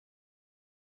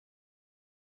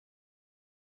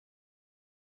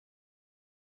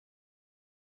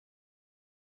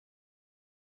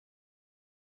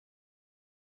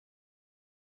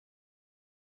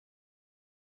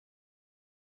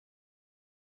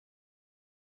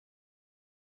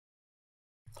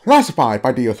classified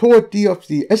by the authority of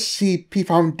the SCP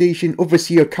Foundation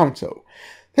Overseer Council.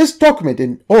 This document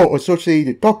and all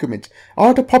associated documents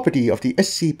are the property of the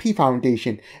SCP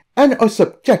Foundation and are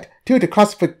subject to the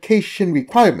classification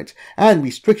requirements and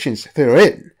restrictions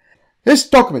therein. This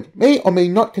document may or may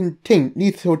not contain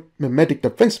lethal mimetic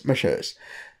defense measures.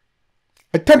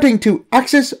 Attempting to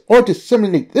access or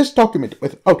disseminate this document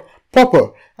without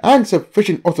proper and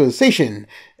sufficient authorization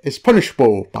is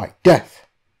punishable by death.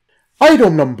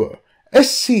 Item Number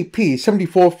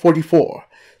SCP-7444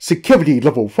 Security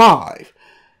Level 5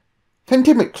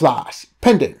 Containment Class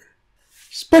Pending.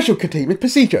 Special Containment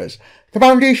Procedures. The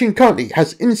Foundation currently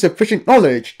has insufficient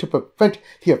knowledge to prevent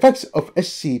the effects of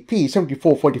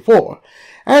SCP-7444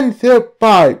 and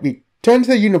thereby return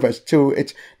the universe to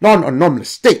its non-anomalous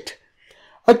state.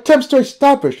 Attempts to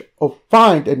establish or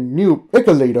find a new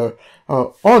regulator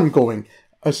are ongoing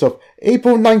as of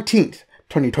April 19th,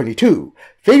 2022.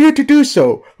 Failure to do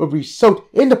so will result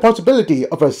in the possibility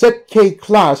of a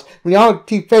ZK-class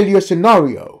reality failure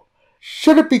scenario.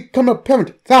 Should it become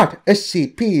apparent that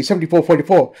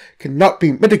SCP-7444 cannot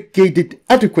be mitigated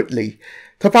adequately,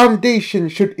 the Foundation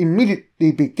should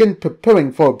immediately begin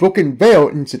preparing for a Broken Veil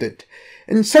incident.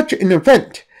 In such an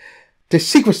event, the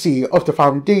secrecy of the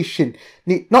Foundation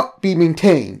need not be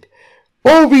maintained.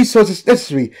 All resources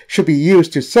necessary should be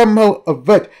used to somehow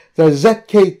avert the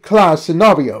ZK-class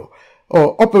scenario,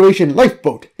 or Operation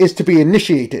Lifeboat is to be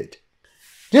initiated.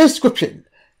 Description: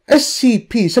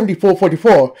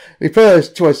 SCP-7444 refers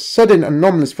to a sudden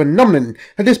anomalous phenomenon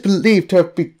that is believed to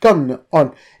have begun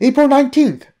on April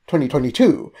 19th,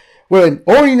 2022, when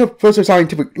all universal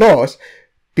scientific laws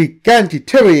began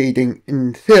deteriorating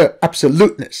in their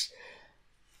absoluteness.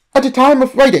 At the time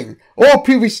of writing, all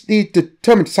previously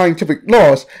determined scientific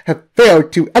laws have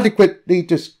failed to adequately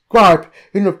describe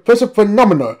universal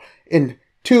phenomena in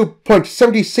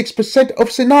 2.76% of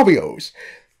scenarios.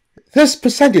 This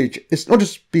percentage is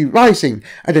noticeably rising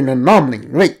at an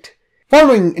alarming rate.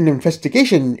 Following an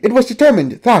investigation, it was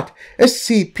determined that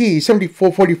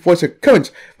SCP-7444's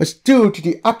occurrence was due to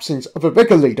the absence of a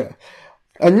regulator,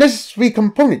 a necessary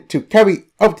component to carry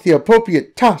out the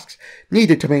appropriate tasks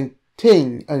needed to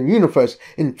maintain a universe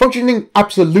in functioning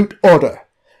absolute order.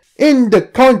 In the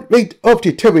current rate of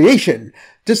deterioration,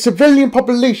 the civilian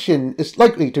population is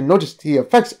likely to notice the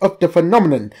effects of the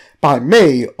phenomenon by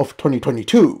May of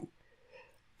 2022.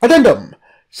 Addendum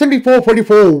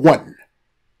 7444-1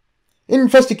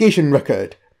 Investigation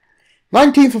Record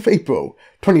 19th of April,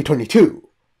 2022.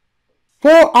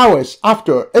 4 hours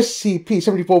after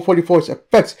SCP-7444's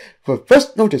effects were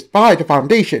first noticed by the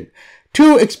Foundation,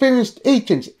 2 experienced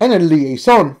agents and a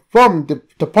liaison from the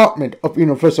Department of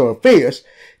Universal Affairs,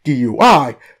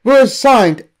 DUI, were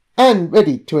assigned and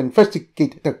ready to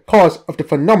investigate the cause of the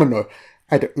phenomena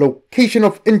at Location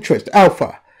of Interest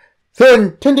Alpha. Their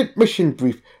intended mission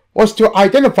brief was to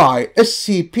identify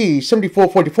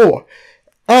SCP-7444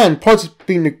 and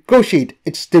possibly negotiate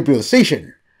its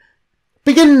stabilization.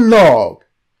 Begin log.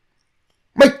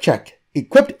 Mic check.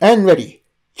 Equipped and ready.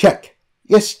 Check.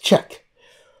 Yes, check.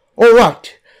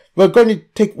 Alright, we're going to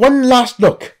take one last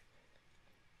look.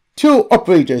 2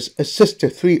 operators assist the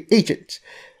 3 agents,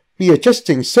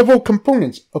 readjusting several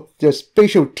components of their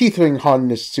spatial teethering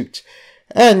harness suits,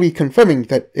 and reconfirming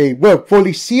that they were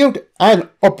fully sealed and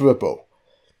operable.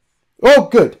 All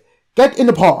good. Get in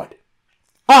the pod.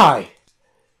 Aye.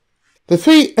 The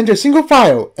 3 enter single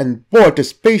file and board the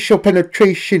spatial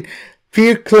penetration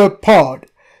vehicular pod.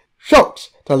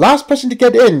 Schultz, the last person to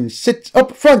get in, sits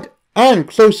up front and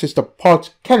closes the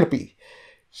pod's canopy.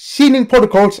 Sealing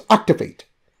protocols activate.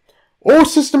 All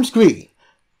systems green.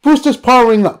 Boosters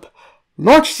powering up.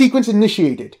 Launch sequence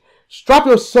initiated. Strap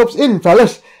yourselves in,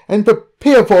 fellas, and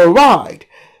prepare for a ride.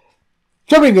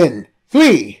 Jumping in.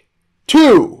 3,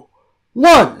 2,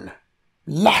 1.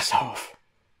 Blast off.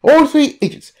 All 3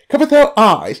 agents cover their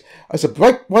eyes as a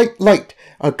bright white light,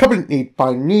 accompanied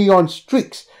by neon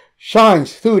streaks,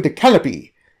 shines through the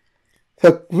canopy.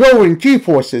 The growing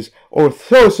G-forces, or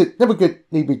those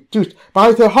significantly reduced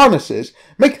by their harnesses,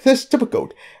 make this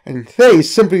difficult, and they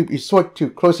simply resort to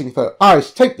closing their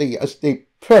eyes tightly as they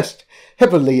pressed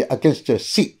heavily against their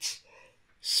seats.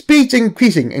 Speeds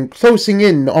increasing and closing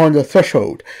in on the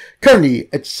threshold, currently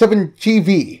at 7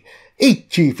 GV, 8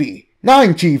 GV,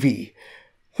 9 GV.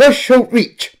 Threshold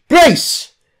reach.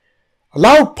 Brace! A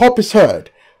loud pop is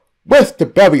heard. With the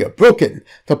barrier broken,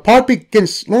 the pod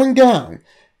begins slowing down,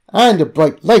 and the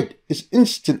bright light is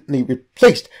instantly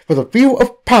replaced with a view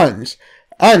of patterns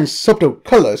and subtle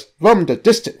colors from the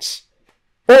distance.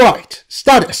 Alright,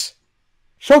 status.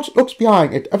 Schultz looks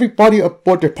behind at everybody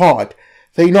aboard the pod.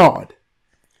 They nod.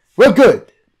 We're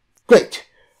good. Great.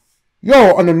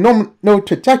 You're on a nominal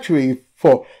trajectory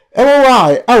for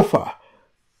LOI Alpha.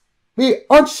 We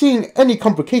aren't seeing any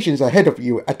complications ahead of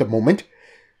you at the moment.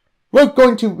 We're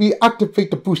going to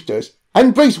reactivate the boosters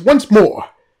and brace once more.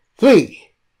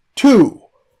 3, 2,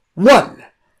 1.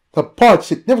 The pod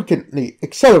significantly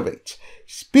accelerates,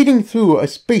 speeding through a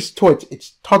space towards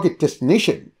its target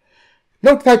destination.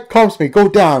 Note that comms may go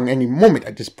down any moment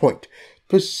at this point.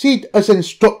 Proceed as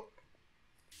instructed.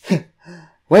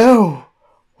 Well,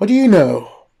 what do you know?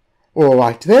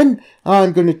 Alright then,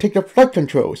 I'm going to take the flight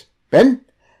controls. Ben?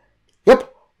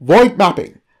 Yep, void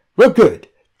mapping. We're good.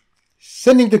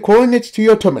 Sending the coordinates to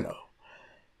your terminal.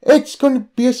 It's going to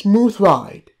be a smooth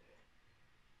ride.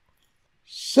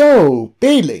 So,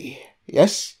 Bailey.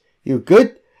 Yes, you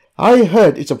good? I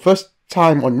heard it's the first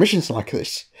time on missions like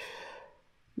this.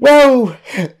 Well,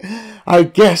 I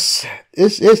guess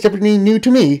this is definitely new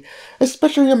to me,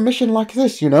 especially a mission like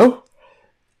this, you know.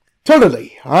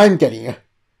 Totally, I'm getting you.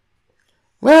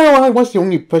 Well, I was the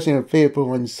only person available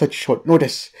on such short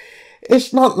notice.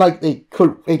 It's not like they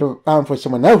could wait around for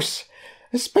someone else,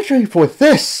 especially for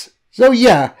this. So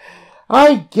yeah,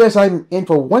 I guess I'm in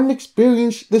for one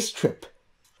experience this trip.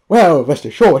 Well, rest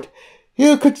assured,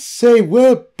 you could say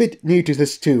we're a bit new to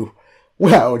this too.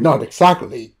 Well, not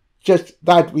exactly, just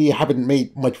that we haven't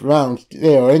made much rounds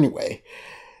there anyway.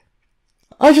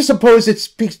 I just suppose it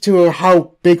speaks to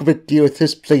how big of a deal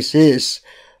this place is.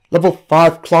 Level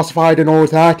 5 classified and all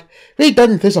that. We've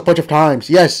done this a bunch of times,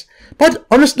 yes, but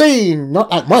honestly, not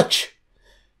that much.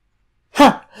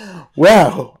 Ha!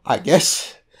 Well, I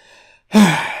guess.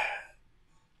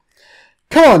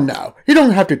 Come on now, you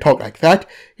don't have to talk like that.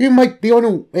 You might be on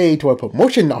your way to a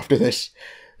promotion after this.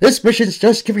 This mission's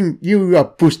just giving you a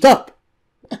boost up.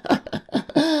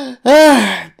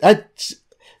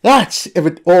 That's if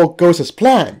it all goes as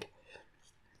planned.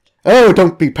 Oh,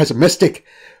 don't be pessimistic.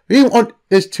 We want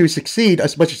this to succeed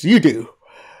as much as you do.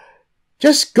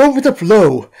 Just go with the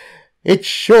flow. It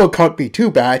sure can't be too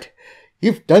bad.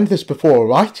 You've done this before,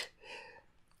 right?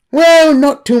 Well,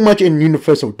 not too much in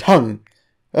universal tongue.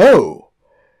 Oh,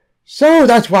 so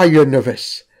that's why you're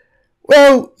nervous.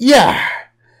 Well, yeah.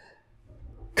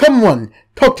 Come on,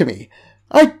 talk to me.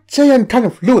 I'd say I'm kind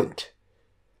of fluent.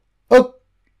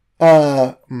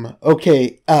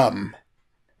 Okay,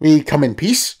 we come in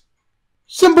peace?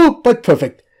 Simple but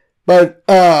perfect. But,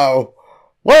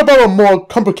 what about a more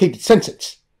complicated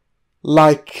sentence?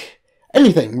 Like,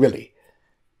 anything, really.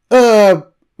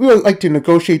 We would like to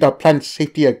negotiate our planet's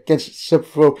safety against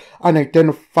several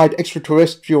unidentified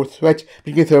extraterrestrial threats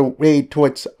making their way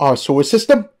towards our solar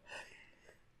system.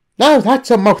 Now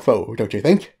that's a mouthful, don't you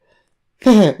think?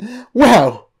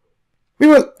 Well, we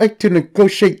would like to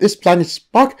negotiate this planet's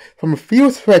spark from a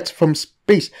few threats from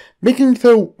space making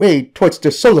their way towards the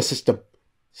solar system.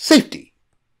 Safety.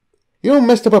 You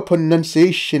messed up a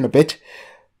pronunciation a bit.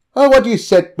 What you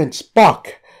said meant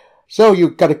spark, so you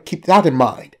gotta keep that in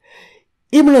mind.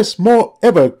 Even a small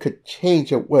error could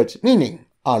change a word's meaning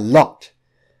a lot.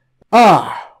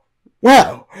 Ah,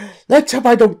 well, let's hope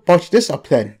I don't botch this up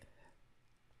then.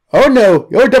 Oh no,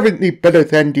 you're definitely better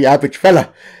than the average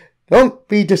fella. Don't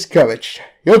be discouraged.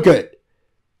 You're good.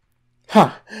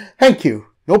 Thank you.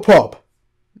 No prob.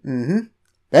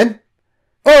 Ben?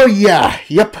 Oh yeah,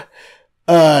 yep.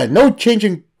 No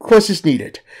changing courses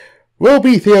needed. We'll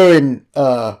be there in,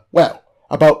 well,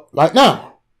 about right now.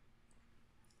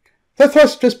 The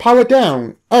thrusters power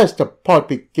down as the pod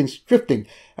begins drifting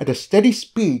at a steady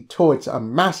speed towards a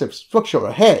massive structure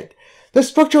ahead. The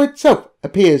structure itself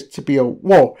appears to be a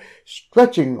wall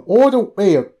stretching all the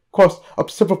way across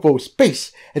observable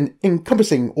space and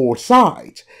encompassing all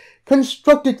sides.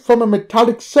 Constructed from a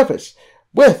metallic surface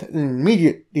with an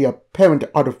immediately apparent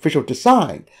artificial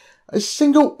design, a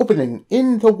single opening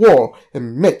in the wall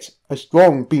emits a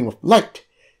strong beam of light.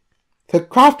 The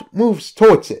craft moves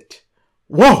towards it.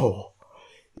 Whoa!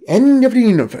 The end of the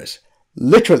universe.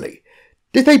 Literally.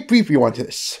 Did they brief you on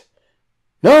this?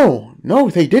 No,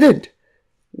 they didn't.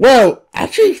 Well,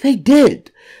 actually they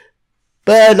did.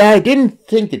 But I didn't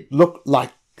think it looked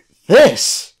like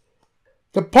this.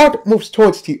 The pod moves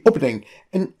towards the opening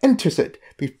and enters it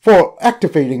before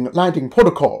activating landing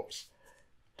protocols.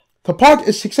 The pod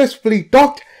is successfully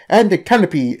docked and the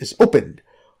canopy is opened.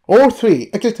 All three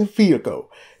exit the vehicle.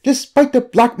 Despite the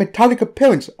black metallic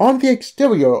appearance on the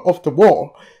exterior of the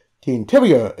wall, the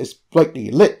interior is brightly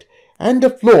lit, and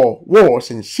the floor, walls,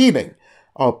 and ceiling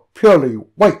are purely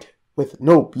white with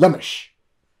no blemish.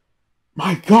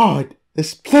 My God,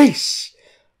 this place!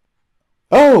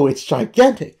 Oh, it's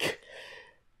gigantic.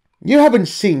 You haven't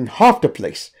seen half the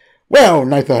place. Well,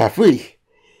 neither have we.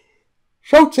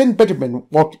 Schultz and Benjamin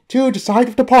walked to the side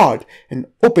of the pod and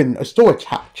opened a storage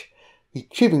hatch.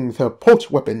 retrieving their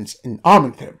pulse weapons and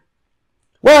arming them.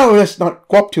 Well, let's not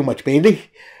go up too much,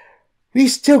 Bailey. We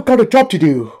still got a job to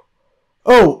do.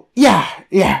 Oh,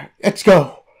 yeah, let's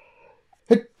go.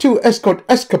 The two escort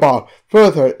Escobar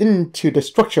further into the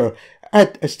structure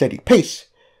at a steady pace.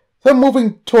 They're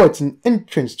moving towards an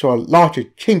entrance to a larger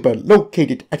chamber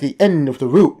located at the end of the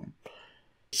room.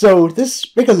 So this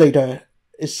regulator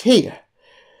is here.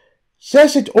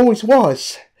 Says it always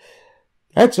was.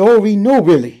 That's all we know,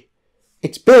 really.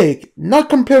 It's big, not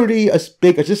comparatively as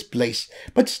big as this place,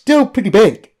 but still pretty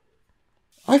big.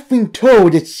 I've been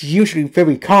told it's usually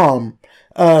very calm,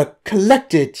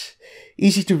 collected,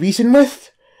 easy to reason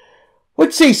with.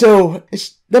 Would say so.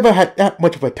 It's never had that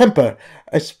much of a temper,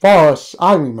 as far as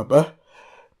I remember.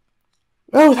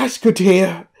 Well, that's good to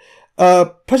hear.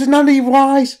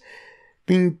 Personality-wise,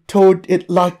 being told it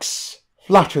likes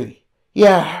flattery.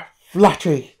 Yeah,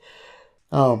 flattery.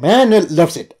 Oh man, it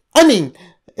loves it. I mean,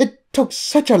 it took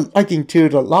such a liking to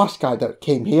the last guy that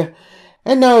came here,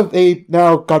 and now they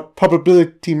got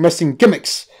probability messing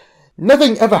gimmicks.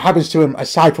 Nothing ever happens to him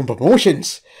aside from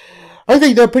promotions. I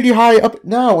think they're pretty high up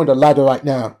now on the ladder right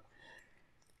now.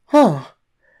 Huh.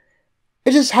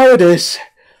 It is how it is.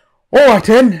 Alright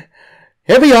then.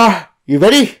 Here we are. You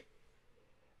ready?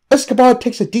 Escobar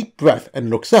takes a deep breath and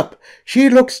looks up. She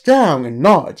looks down and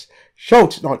nods.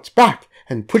 Schultz nods back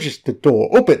and pushes the door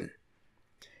open.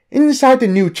 Inside the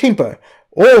new chamber,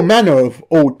 all manner of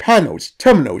old panels,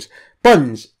 terminals,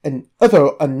 buttons, and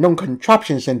other unknown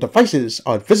contraptions and devices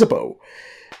are visible.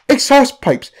 Exhaust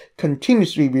pipes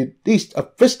continuously release a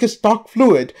viscous dark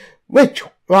fluid which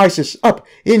rises up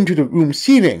into the room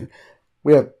ceiling,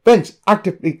 where vents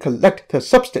actively collect the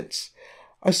substance.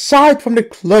 Aside from the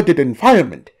cluttered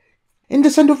environment, in the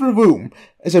center of the room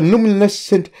is a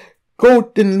luminescent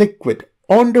golden liquid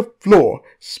on the floor,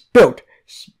 spilt,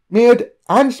 smeared,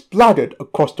 and splattered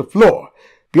across the floor.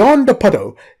 Beyond the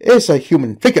puddle is a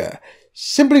human figure,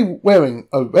 simply wearing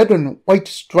a red and white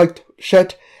striped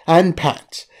shirt and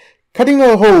pants, cutting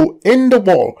a hole in the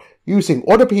wall using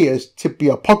what appears to be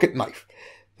a pocket knife.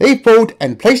 They fold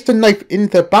and place the knife in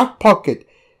their back pocket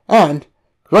and,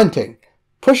 grunting,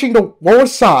 pushing the wall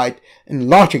aside,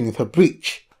 enlarging the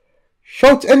breach.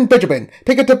 Schultz and Benjamin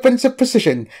take a defensive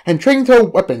position and train their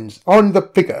weapons on the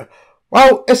figure,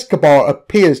 while Escobar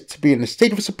appears to be in a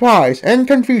state of surprise and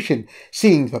confusion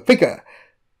seeing the figure.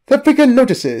 The figure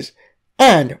notices,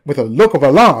 and, with a look of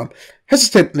alarm,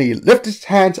 hesitantly lifts its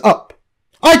hands up.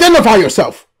 Identify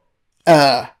yourself!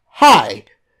 Hi.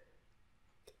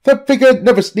 The figure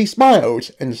nervously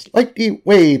smiles and slightly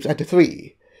waves at the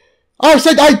three. I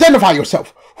said identify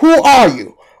yourself! Who are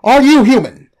you? Are you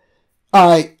human?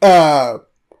 I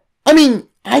mean,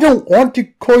 I don't want to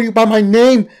call you by my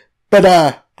name,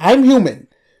 but, I'm human.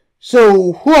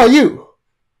 So, who are you?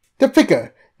 The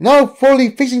figure, now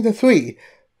fully facing the three,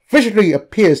 visually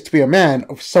appears to be a man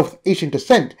of South Asian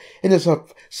descent and is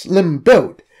of slim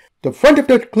build. The front of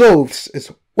their clothes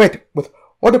is wet with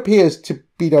what appears to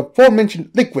be the aforementioned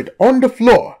liquid on the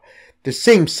floor. The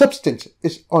same substance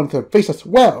is on their face as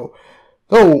well,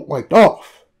 though wiped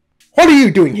off. What are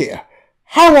you doing here?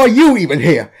 How are you even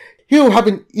here? You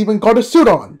haven't even got a suit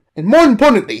on. And more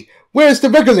importantly, where's the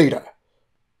regulator?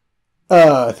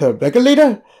 The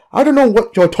regulator? I don't know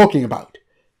what you're talking about.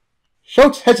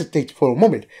 Schultz hesitates for a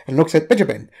moment and looks at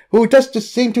Benjamin, who does the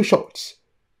same to Schultz.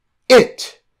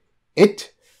 It?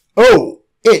 Oh,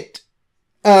 it.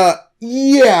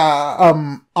 Yeah,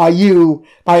 are you,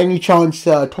 by any chance,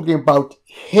 talking about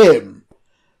him?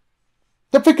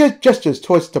 The figure gestures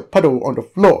towards the puddle on the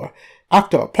floor.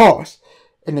 After a pause,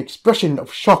 an expression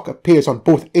of shock appears on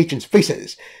both agents'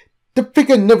 faces. The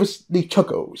figure nervously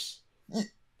chuckles.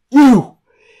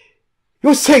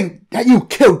 You're saying that you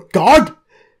killed God?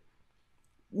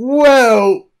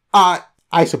 Well, I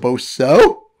suppose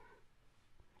so.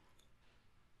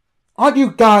 Aren't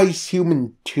you guys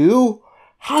human too?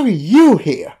 How are you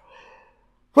here?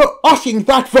 We're asking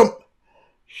that from...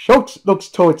 Schultz looks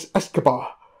towards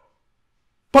Escobar.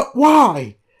 But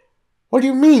why? What do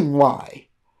you mean, why?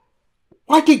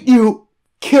 Why did you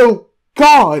kill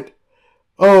God?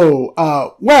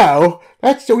 Oh, well,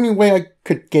 that's the only way I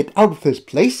could get out of this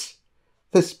place.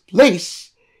 This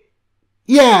place?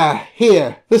 Yeah,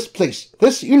 here, this place,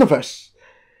 this universe.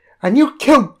 And you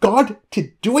killed God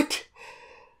to do it?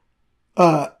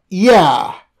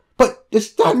 Yeah. But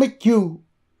does that make you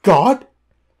God?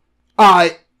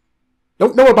 I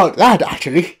don't know about that,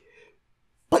 actually.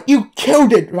 But you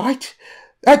killed it, right?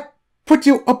 That puts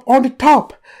you up on the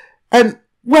top. And,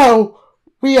 well,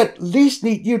 we at least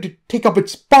need you to take up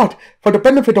its spot for the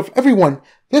benefit of everyone,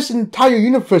 this entire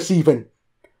universe even.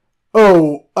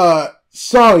 Oh,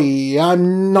 sorry,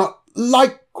 I'm not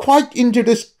quite into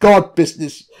this God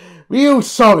business. Real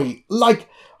sorry.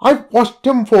 I've watched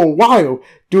him for a while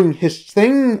doing his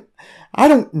thing. I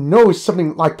don't know,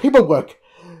 something like paperwork.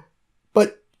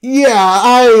 But yeah,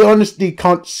 I honestly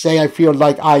can't say I feel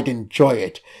like I'd enjoy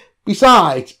it.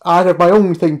 Besides, I have my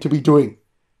own thing to be doing.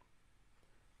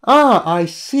 Ah, I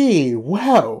see.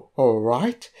 Well,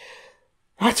 alright.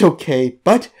 That's okay,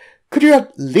 but could you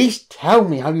at least tell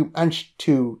me how you managed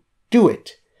to do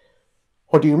it?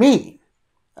 What do you mean?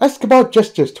 Escobar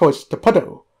gestures towards the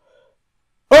puddle.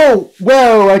 Oh,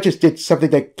 well, I just did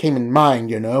something that came in mind,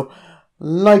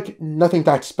 nothing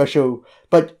that special.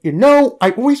 But,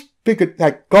 I always figured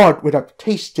that God would have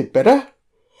tasted better.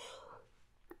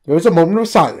 There was a moment of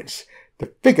silence. The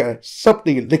figure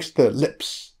suddenly licks their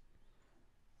lips.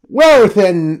 Well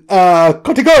then,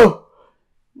 gotta go.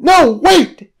 No,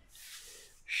 wait!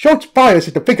 Schultz fires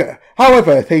at the figure.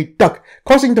 However, they duck,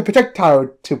 causing the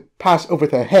projectile to pass over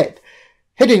their head,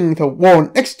 hitting the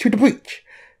wall next to the breach.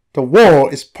 The wall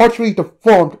is partially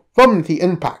deformed from the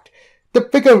impact. The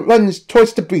figure runs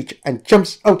towards the breach and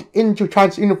jumps out into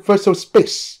trans-universal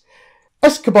space.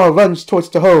 Escobar runs towards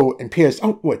the hole and peers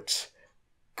outwards.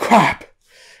 Crap!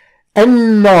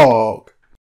 End log.